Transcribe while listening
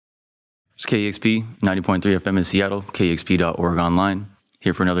It's KEXP, 90.3 FM in Seattle, KEXP.org online.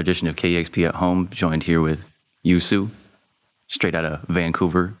 Here for another edition of KEXP at Home, joined here with Yusu, straight out of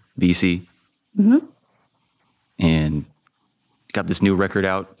Vancouver, BC. Mm-hmm. And got this new record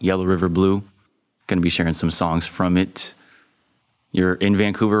out, Yellow River Blue. Going to be sharing some songs from it. You're in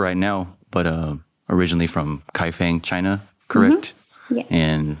Vancouver right now, but originally from Kaifeng, China, correct? Mm-hmm. Yeah.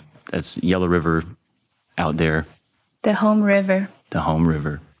 And that's Yellow River out there. The home river. The home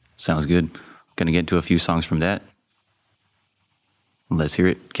river. Sounds good. Going to get into a few songs from that. Let's hear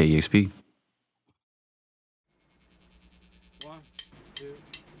it. KEXP.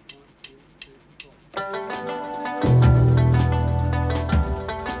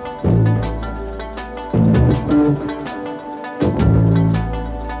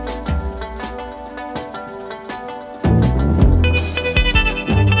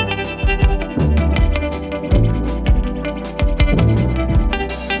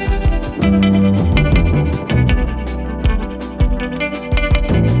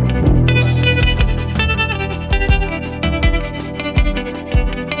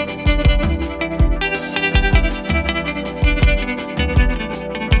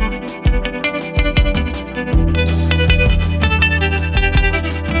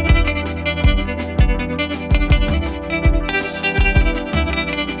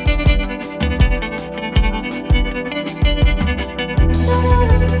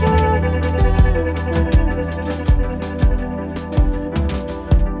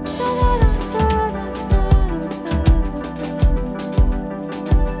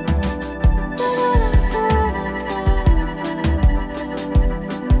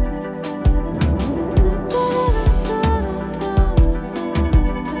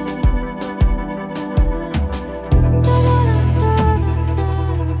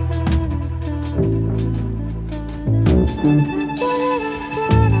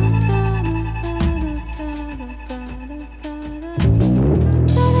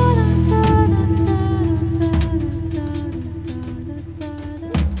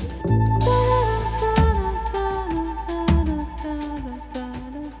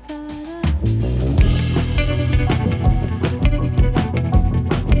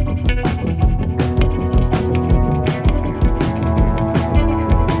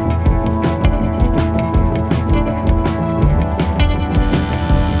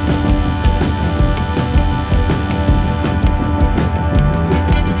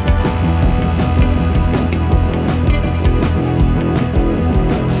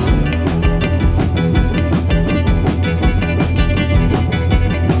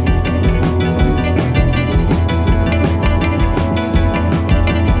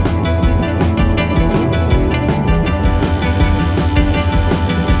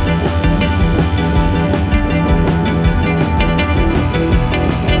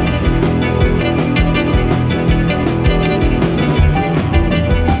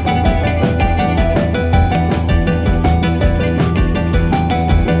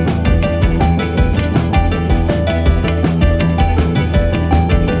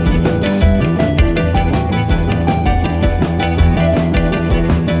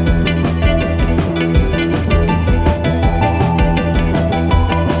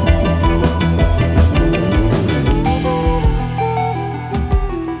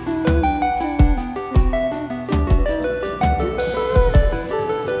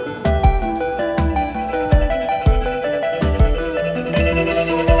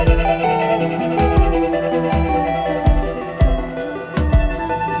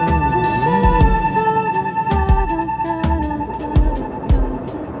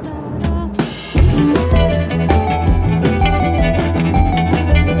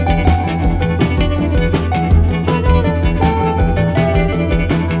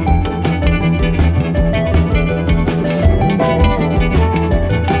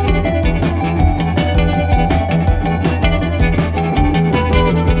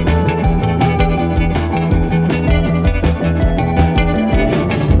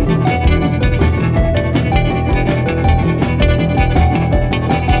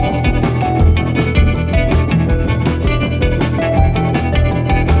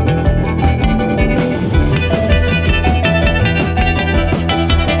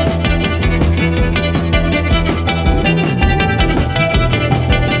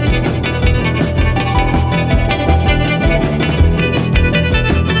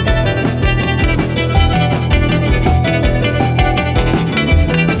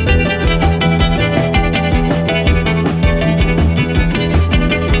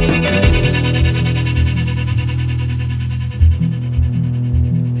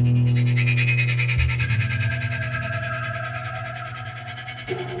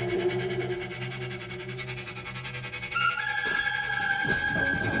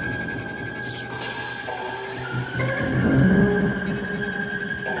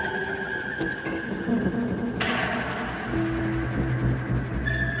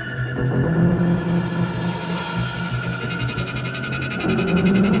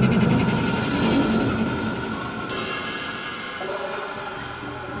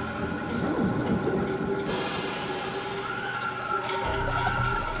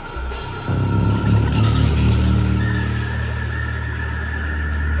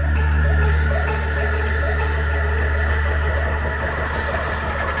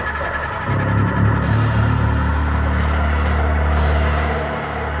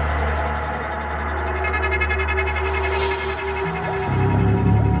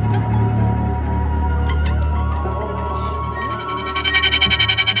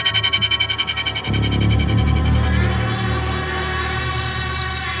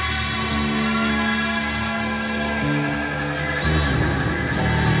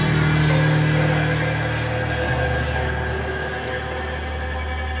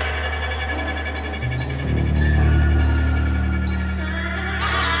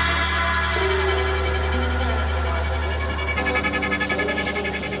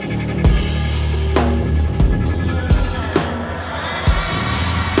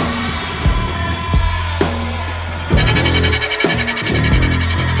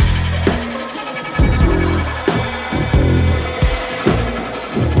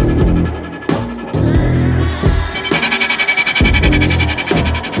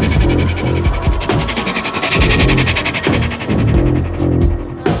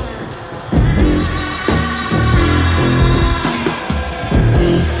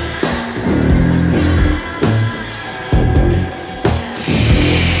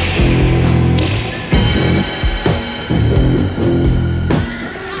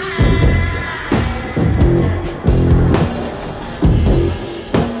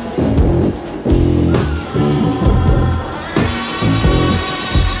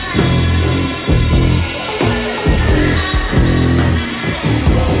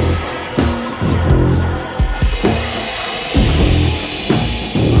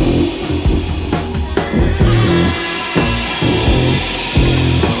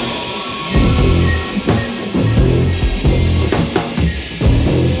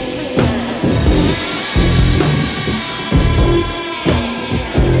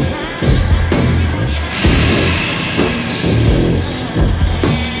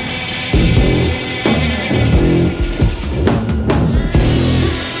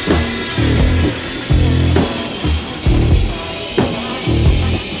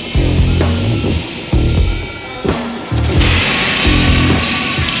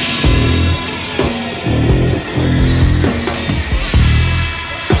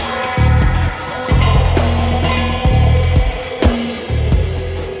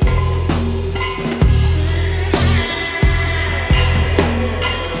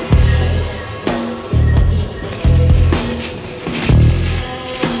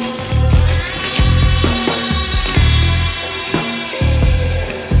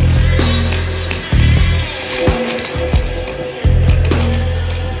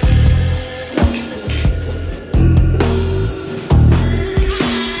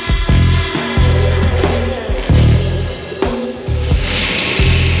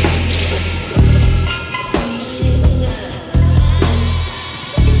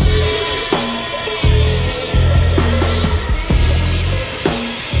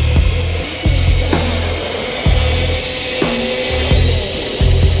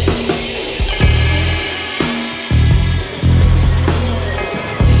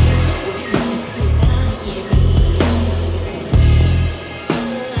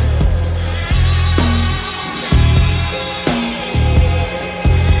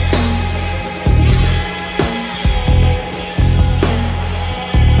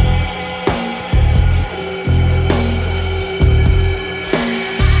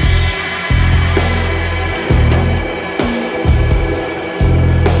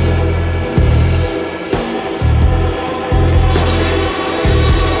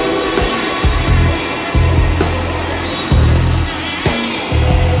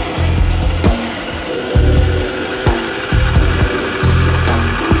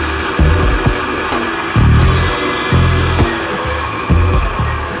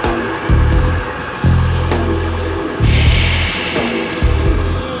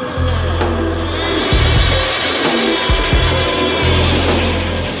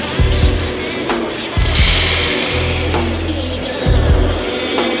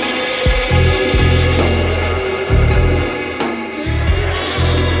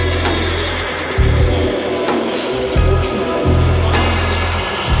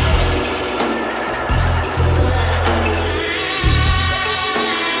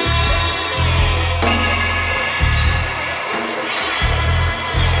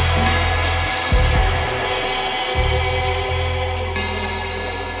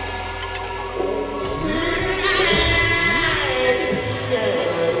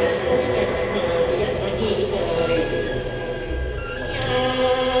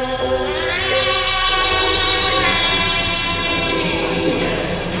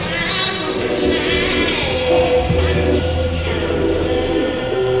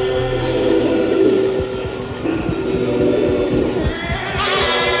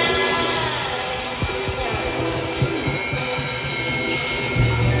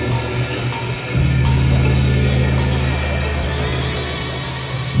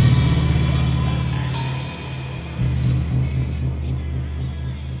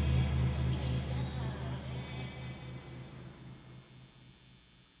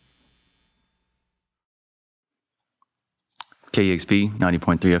 KEXP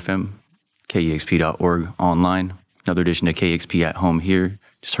 90.3 FM, KEXP.org online. Another edition of KEXP at home here.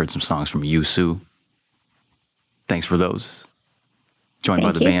 Just heard some songs from Yusu. Thanks for those. Joined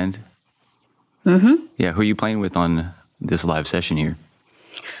by the band. Mm-hmm. Yeah, who are you playing with on this live session here?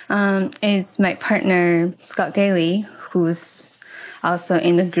 It's my partner, Scott Gailey, who's also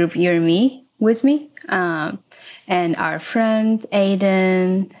in the group You're Me with me. And our friend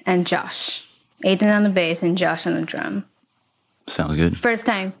Aiden and Josh. Aiden on the bass and Josh on the drum. Sounds good. First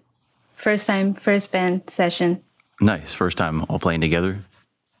band session. Nice. First time all playing together.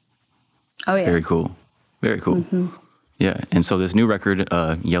 Oh, yeah. Very cool. Very cool. Mm-hmm. Yeah. And so this new record,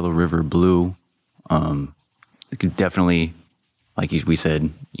 Yellow River Blue, definitely, like we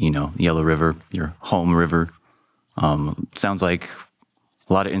said, Yellow River, your home river. Sounds like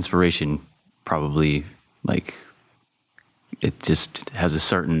a lot of inspiration, probably. Like it just has a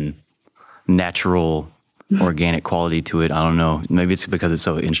certain natural, organic quality to it. I don't know. Maybe it's because it's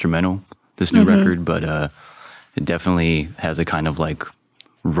so instrumental, this new record, but it definitely has a kind of like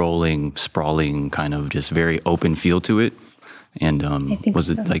rolling, sprawling, kind of just very open feel to it. And was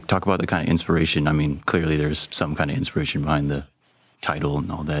it like, talk about the kind of inspiration? I mean, clearly there's some kind of inspiration behind the title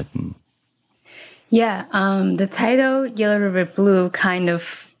and all that. And yeah, the title Yellow River Blue kind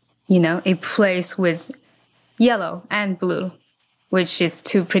of, it plays with yellow and blue, which is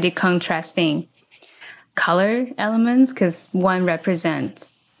two pretty contrasting color elements, because one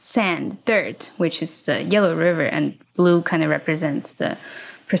represents sand, dirt, which is the Yellow River, and blue kind of represents the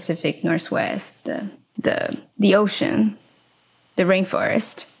Pacific Northwest, the ocean, the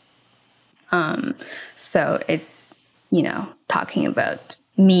rainforest. So it's, talking about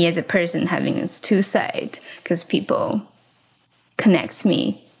me as a person having this two sides, because people connects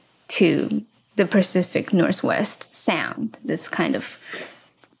me to the Pacific Northwest sound, this kind of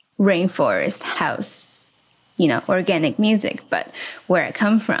rainforest house, organic music. But where I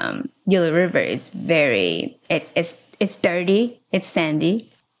come from, Yellow River, it's very, it's dirty, it's sandy,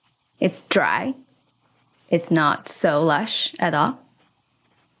 it's dry, it's not so lush at all.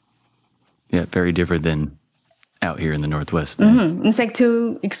 Yeah, very different than out here in the Northwest. Mm-hmm. It's like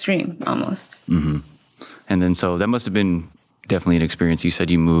too extreme almost. Mm-hmm. And then so that must have been definitely an experience. You said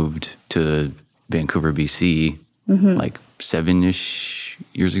you moved to Vancouver, BC, like 7-ish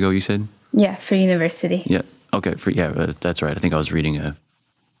years ago, you said? Yeah, for university. Yeah. Okay. That's right. I think I was reading a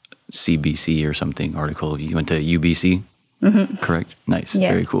CBC or something article. You went to UBC, correct? Nice.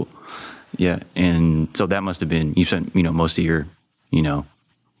 Yeah. Very cool. Yeah. And so that must have been, you spent, most of your,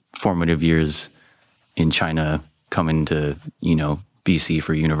 formative years in China coming to, BC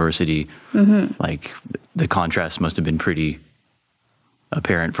for university. Like the contrast must have been pretty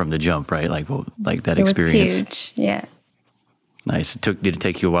apparent from the jump, right? Like that experience. It was huge. Yeah. Nice. Did it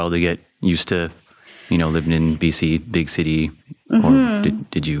take you a while to get used to, living in BC, big city, or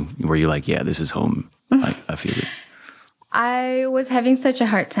were you like, yeah, this is home? I feel it. I was having such a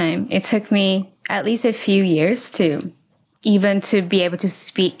hard time. It took me at least a few years to be able to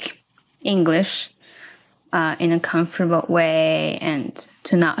speak English in a comfortable way, and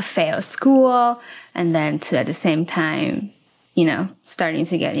to not fail school, and then to at the same time, starting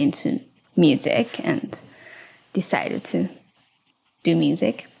to get into music and decided to do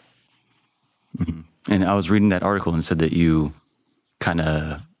music. Mm-hmm. And I was reading that article and said that you kind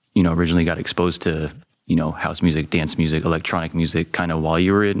of, originally got exposed to, house music, dance music, electronic music kind of while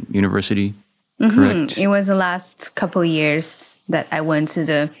you were in university, correct? It was the last couple years that I went to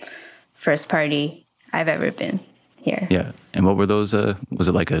the first party I've ever been here. Yeah. And what were those? Was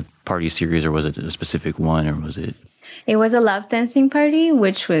it like a party series, or was it a specific one, or was it? It was a love dancing party,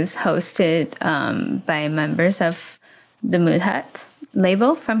 which was hosted by members of the Mood Hut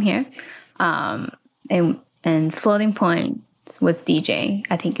label from here. And Floating Point was DJing.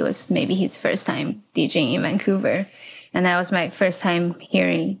 I think it was maybe his first time DJing in Vancouver. And that was my first time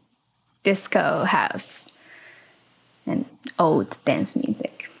hearing disco, house, and old dance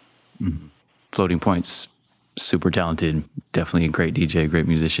music. Mm-hmm. Floating Point's super talented, definitely a great DJ, great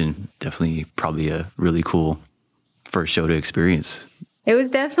musician, definitely probably a really cool first show to experience. It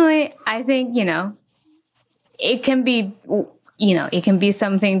was definitely, I think, it can be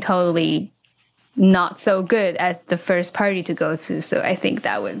something totally not so good as the first party to go to. So I think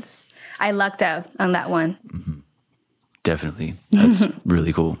I lucked out on that one. Mm-hmm. Definitely. That's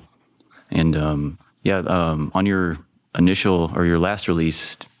really cool. And on your initial or your last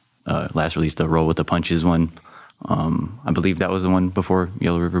release, the Roll with the Punches one, I believe that was the one before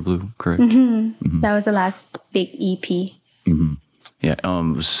Yellow River Blue, correct? That was the last big EP. Yeah,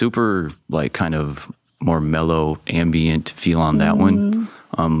 super like kind of more mellow, ambient feel on that one.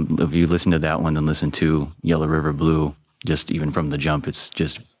 If you listen to that one, then listen to Yellow River Blue. just even from the jump, it's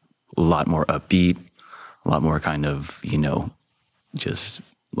just a lot more upbeat, a lot more kind of, you know, just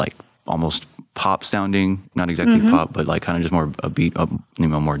like almost pop sounding, not exactly pop, but like kind of just more upbeat, you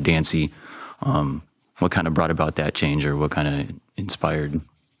know, more dancey. What kind of brought about that change, or what kind of inspired,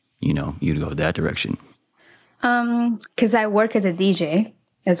 you know, you to go that direction? Because I work as a DJ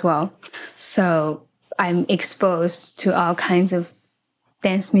as well. So I'm exposed to all kinds of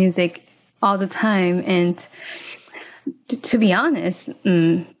dance music all the time. And to be honest,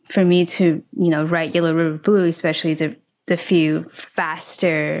 for me to, you know, write Yellow River Blue, especially the few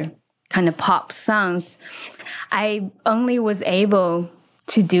faster kind of pop songs, I only was able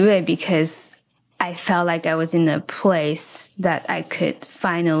to do it because I felt like I was in a place that I could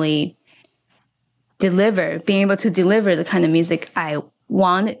finally being able to deliver the kind of music I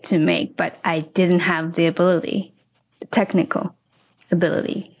wanted to make, but I didn't have the technical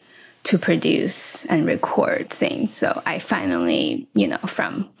ability to produce and record things. So I finally, you know,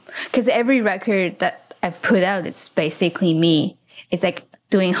 because every record that I've put out, it's basically me. It's like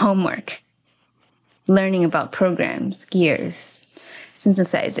doing homework, learning about programs, gears,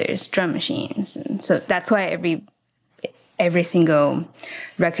 synthesizers, drum machines. And so that's why every single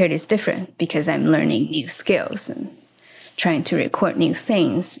record is different, because I'm learning new skills and trying to record new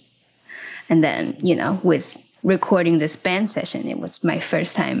things. And then, you know, with recording this band session, it was my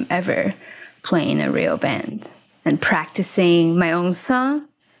first time ever playing a real band and practicing my own song,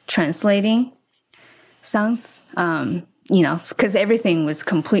 translating songs, you know, because everything was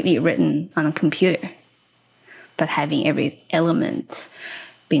completely written on a computer, but having every element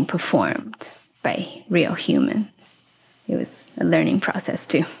being performed by real humans. It was a learning process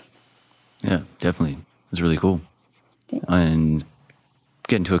too. Yeah, definitely. It's really cool. Thanks. And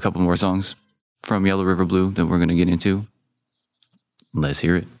get into a couple more songs from Yellow River Blue that we're going to get into. Let's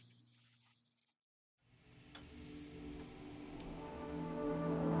hear it.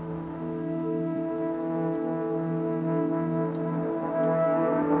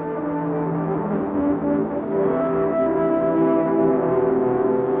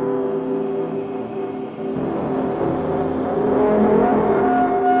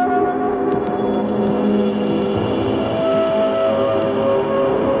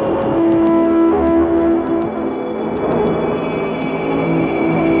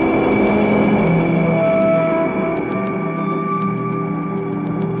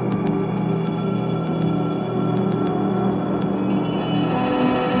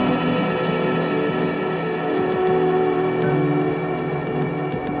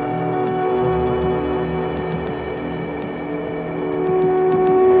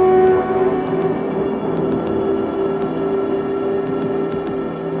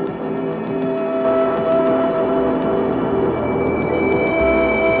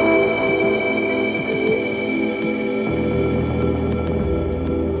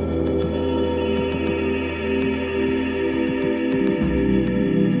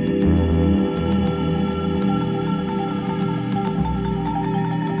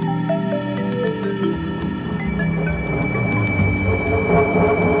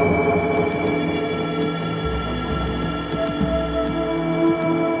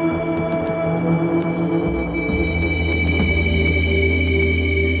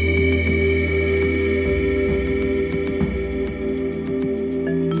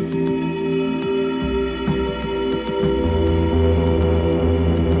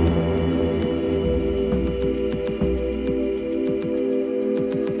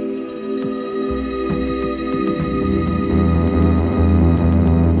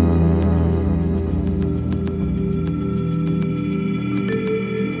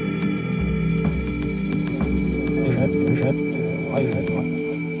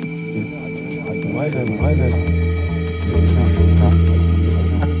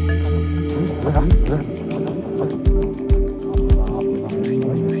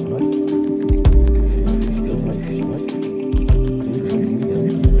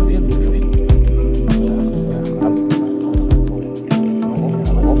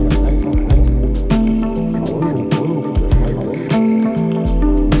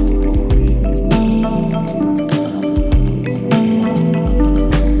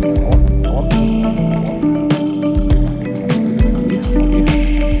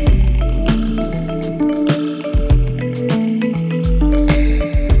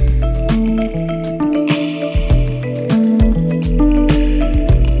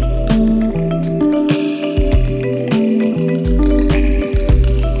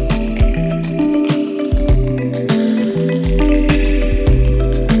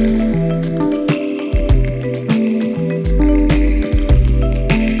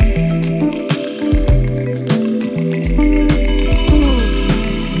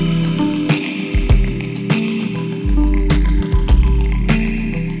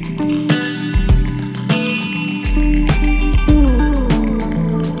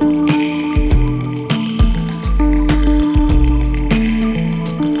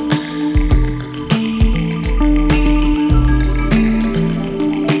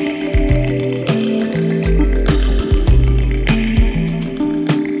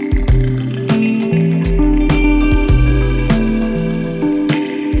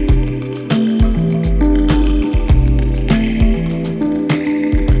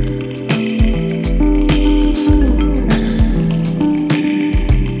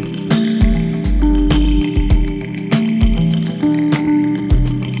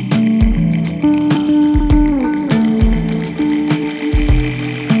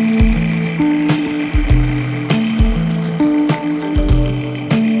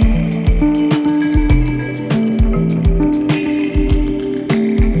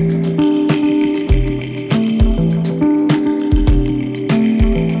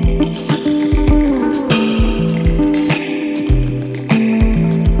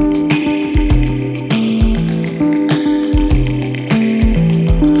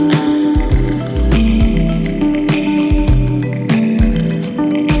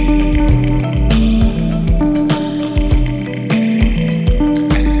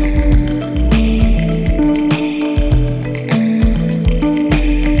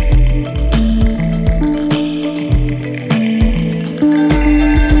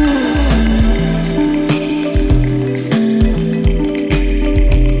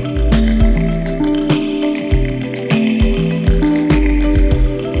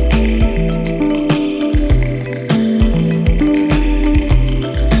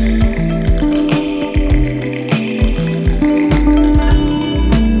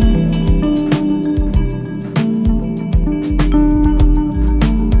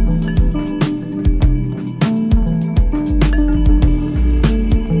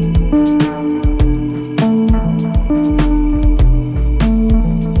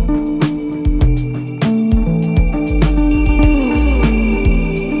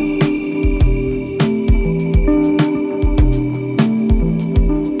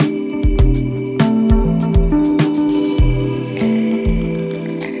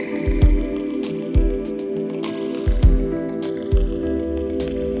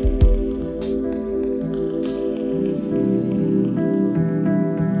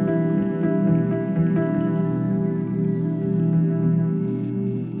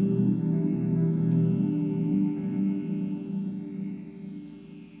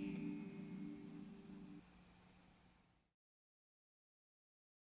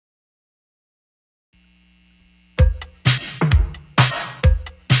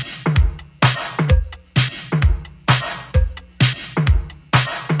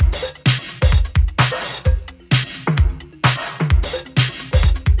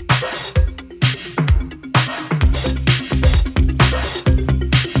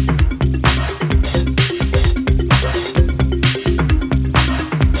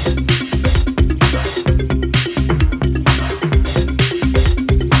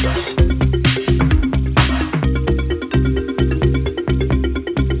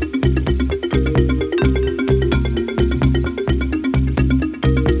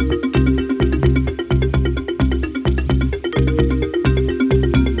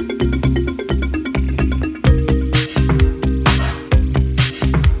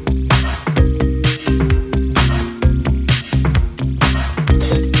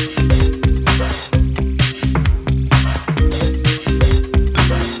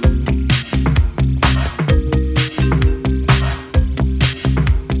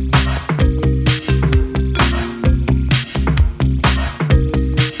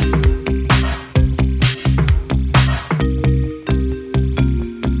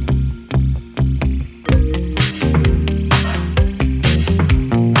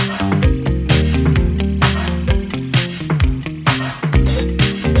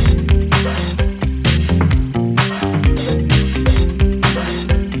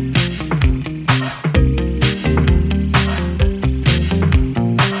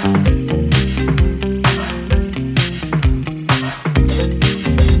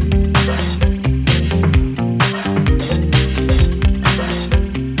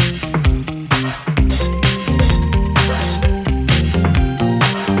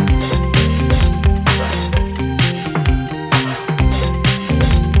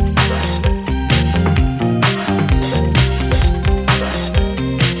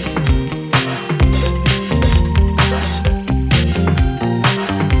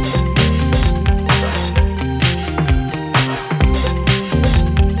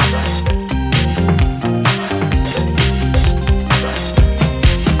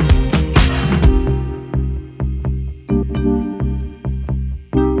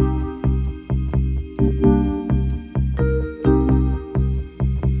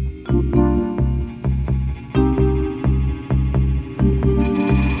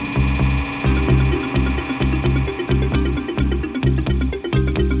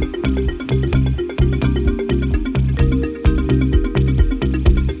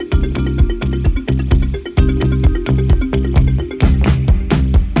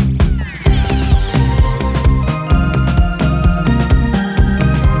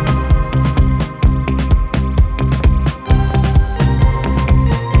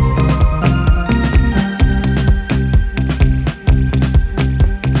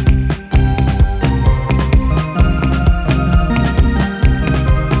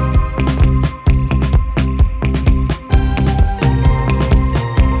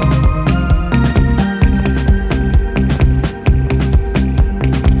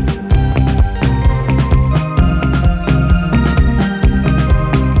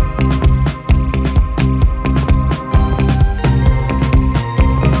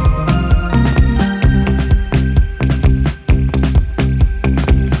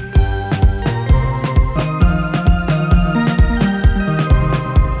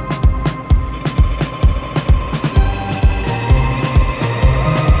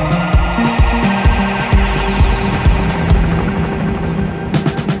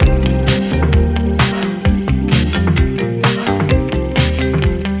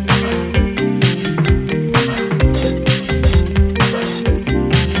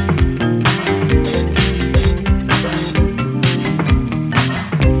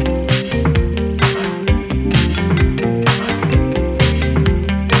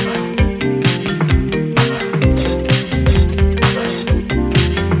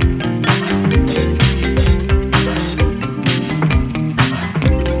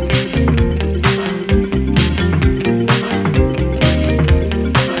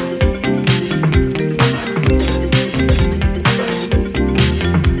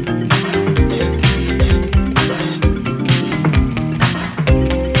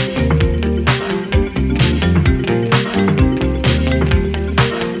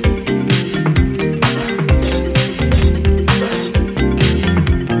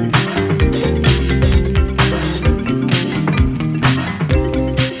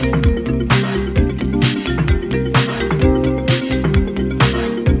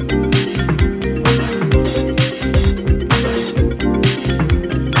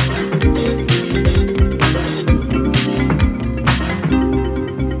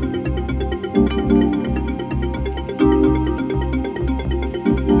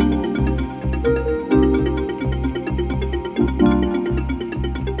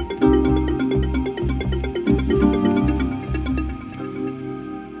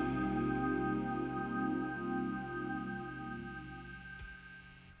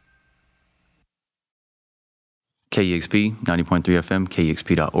 KEXP, 90.3 FM,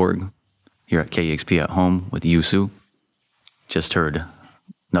 KEXP.org. Here at KEXP at Home with Yusu. Just heard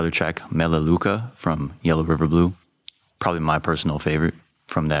another track, Melaleuca from Yellow River Blue. Probably my personal favorite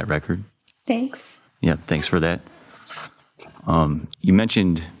from that record. Thanks. Yeah, thanks for that. You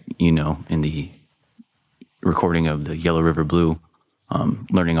mentioned, in the recording of the Yellow River Blue,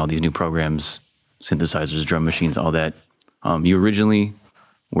 learning all these new programs, synthesizers, drum machines, all that. You originally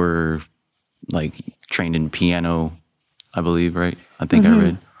were like trained in piano, I believe, right? I think I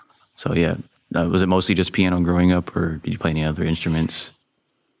read. So yeah, was it mostly just piano growing up, or did you play any other instruments?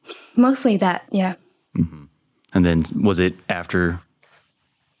 Mostly that, yeah. Mm-hmm. And then was it after,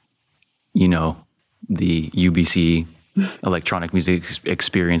 the UBC electronic music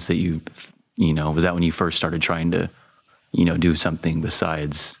experience that was that when you first started trying to, do something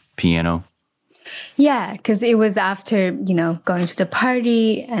besides piano? Yeah, because it was after, going to the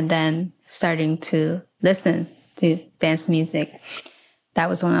party and then starting to listen to dance music. That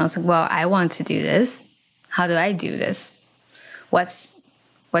was when I was like, well, I want to do this. How do I do this? What's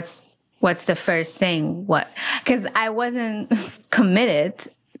the first thing? Because I wasn't committed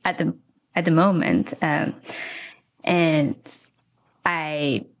at the moment.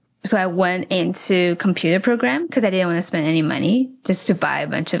 So I went into computer program because I didn't want to spend any money just to buy a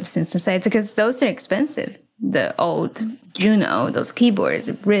bunch of synthesizers because those are expensive. The old Juno, those keyboards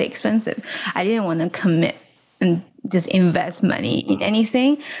are really expensive. I didn't want to commit and just invest money in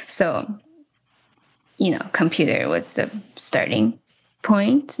anything. So, computer was the starting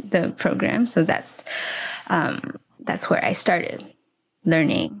point, the program. So that's where I started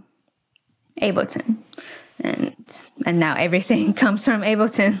learning Ableton. And now everything comes from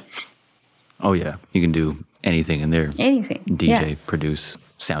Ableton. Oh, yeah. You can do anything in there. Anything. DJ, produce,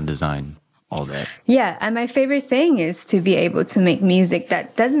 sound design, all that. Yeah. And my favorite thing is to be able to make music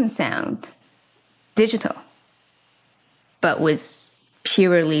that doesn't sound digital, but with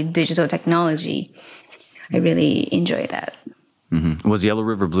purely digital technology. I really enjoy that. Mm-hmm. Was Yellow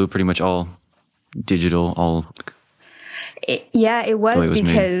River Blue pretty much all digital, It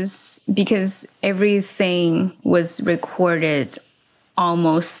was because everything was recorded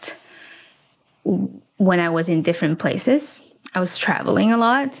almost when I was in different places. I was traveling a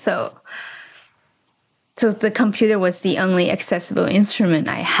lot, so the computer was the only accessible instrument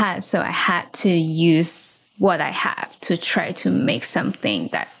I had. So I had to use what I have to try to make something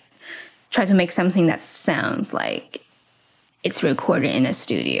that sounds like it's recorded in a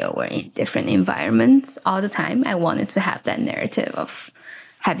studio or in different environments all the time. I wanted to have that narrative of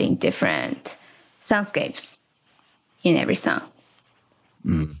having different soundscapes in every song.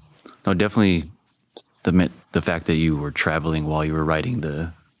 Mm. No, definitely the fact that you were traveling while you were writing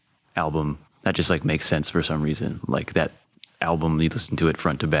the album, that just like makes sense for some reason. Like that album, you listen to it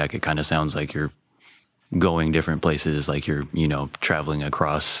front to back, it kind of sounds like you're going different places, like you're, traveling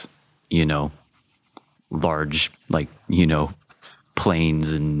across, large, like,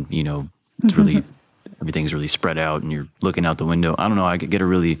 planes and, it's really, everything's really spread out and you're looking out the window. I don't know. I could get a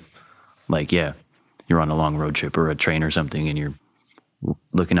really like, yeah, you're on a long road trip or a train or something and you're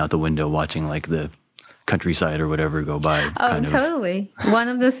looking out the window, watching like the countryside or whatever go by. Oh, totally. One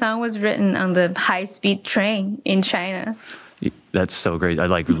of the songs was written on the high-speed train in China. That's so great. I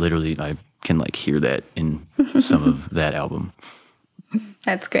like literally, I can like hear that in some of that album.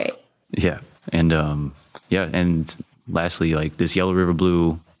 That's great. Yeah. And and lastly, like this Yellow River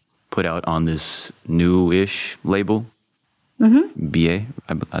Blue put out on this new-ish label, BA.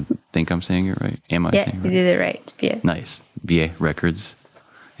 I think I'm saying it right. Am I saying it right? You did it right. BA. Nice. BA Records.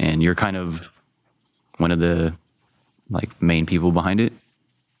 And you're kind of one of the like main people behind it,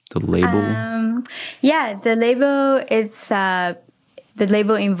 the label. Yeah, the label. It's the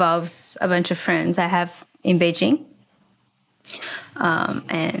label involves a bunch of friends I have in Beijing,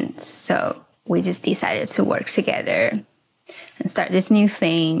 and so we just decided to work together and start this new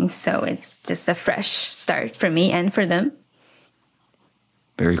thing. So it's just a fresh start for me and for them.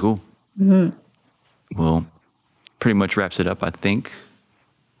 Very cool. Mm-hmm. Well, pretty much wraps it up, I think.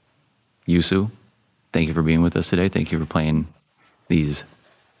 Yusu, thank you for being with us today. Thank you for playing these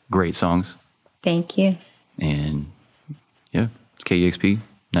great songs. Thank you. And yeah, it's KEXP,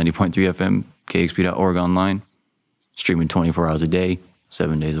 90.3 FM, KEXP.org online, streaming 24 hours a day,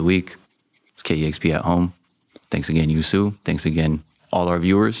 7 days a week. It's KEXP at home. Thanks again, Yusu. Thanks again, all our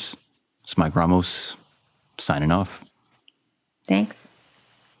viewers. It's Mike Ramos signing off. Thanks.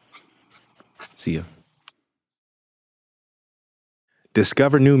 See ya.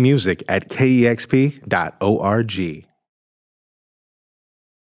 Discover new music at KEXP.org.